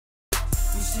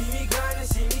See me grinding,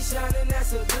 see me shining,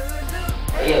 that's a good look.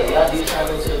 Hey, yo, y'all do trying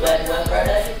to go to the Black and White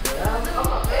Friday?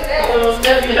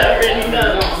 You already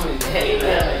know.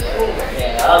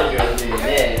 Yeah, all the girls do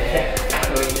that.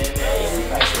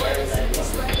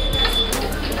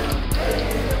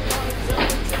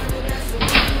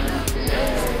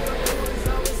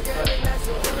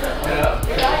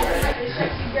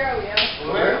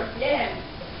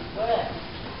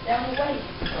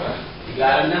 You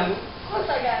got a number? Of course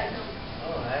I got a number.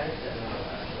 Oh, I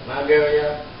my girl,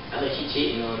 y'all. I know she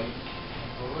cheating on me.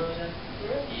 For real, y'all?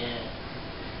 Yeah.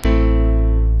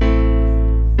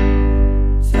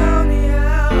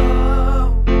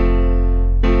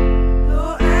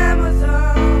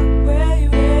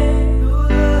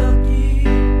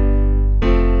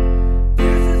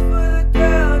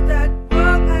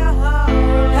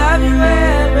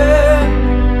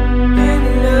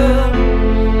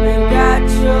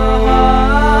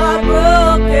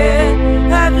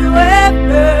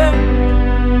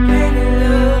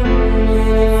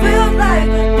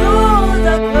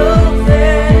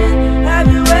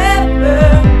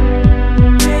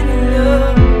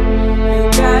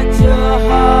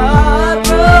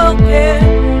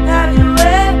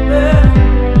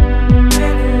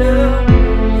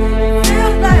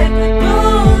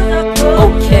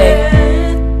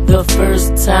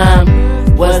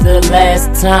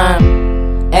 Last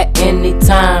time, at any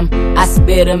time, I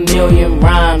spit a million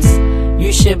rhymes.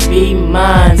 You should be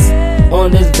mine. On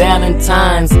this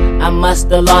Valentine's, I must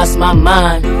have lost my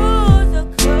mind.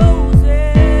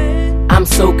 I'm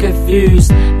so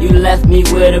confused. You left me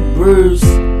with a bruise.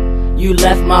 You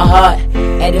left my heart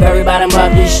at the very bottom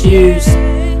of your shoes.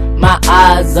 My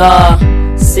eyes are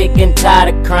sick and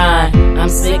tired of crying. I'm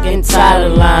sick and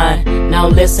tired of lying. Now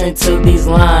listen to these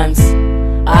lines.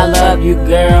 I love you,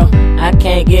 girl. I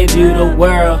can't give you the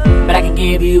world, but I can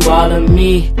give you all of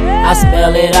me. I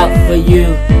spell it out for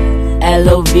you,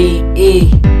 L-O-V-E.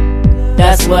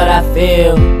 That's what I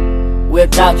feel.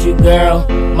 Without you, girl,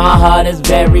 my heart is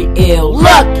very ill.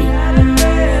 Lucky.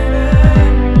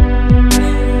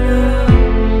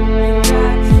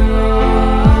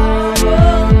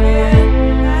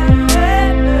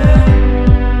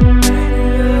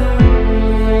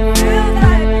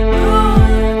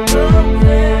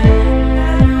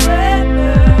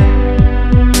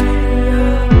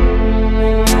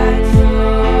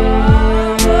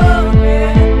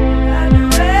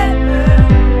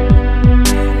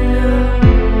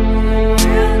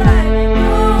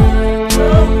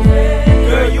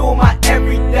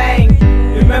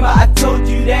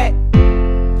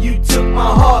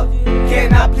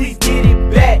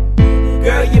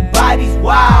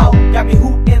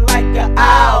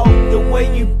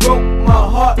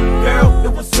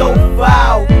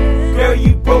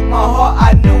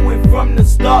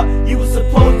 You were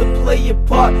supposed to play your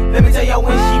part. Let me tell y'all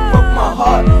when she broke my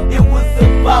heart. It was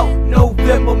about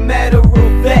November, matter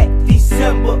of fact,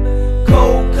 December.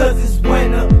 Cold cause it's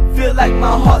winter, feel like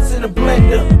my heart's in a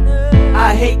blender.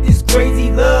 I hate this crazy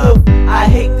love, I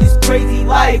hate this crazy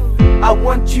life. I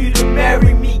want you to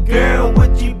marry me, girl,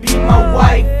 would you be my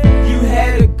wife? You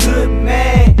had a good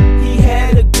man, he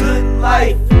had a good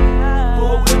life.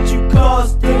 For what you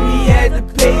cost him, he had to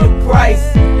pay the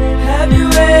price. Have you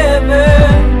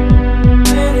ever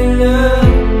been in love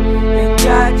and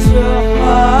got your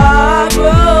heart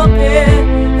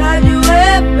broken? Have you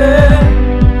ever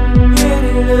been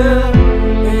in love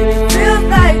and it feels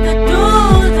like the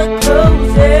doors are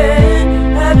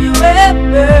closing? Have you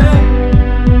ever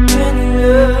been in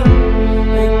love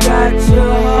and got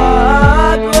your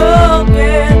heart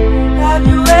broken? Have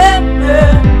you ever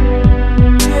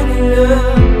been in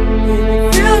love and it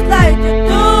feels like the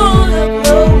doors are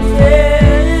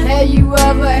closing? Have you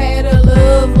ever had a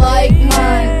love like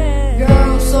mine?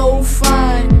 Girl so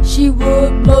fine, she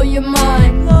would blow your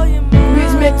mind. We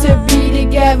was meant to be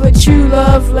together, true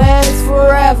love lasts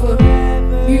forever.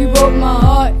 You broke my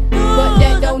heart, but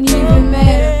that don't even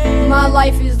matter. My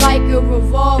life is like a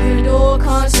revolving door,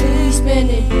 constantly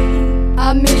spinning.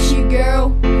 I miss you,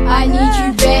 girl, I need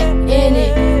you back in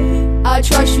it. I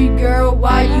trust you, girl,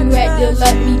 why you had to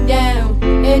let me down?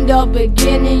 In the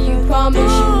beginning, you promised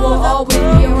you will always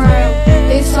be around.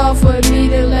 It's hard for me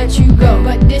to let you go,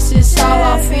 but this is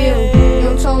how I feel.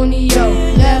 Yo, Tonio,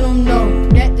 let them know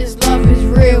that this love is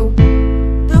real.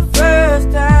 The first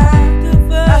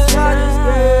time I saw this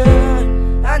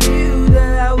girl, I knew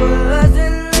that I was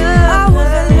in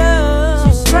love.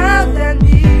 She smiled at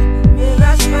me, and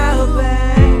I smiled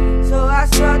back. So I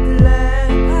started to laugh.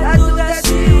 I knew that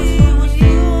she was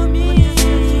for me, but the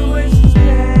situation's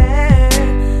bad.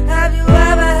 Have you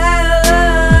ever had a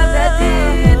love that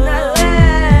did not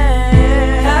last?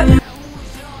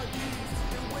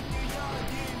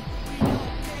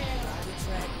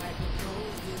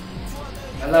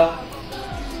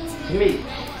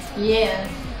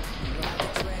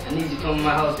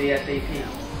 ASAP.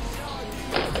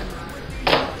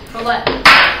 For what?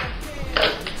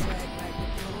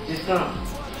 Just come.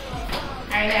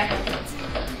 Alright, yeah.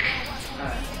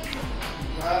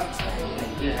 Alright.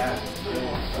 Yeah.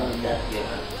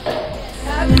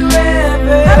 Have you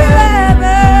ever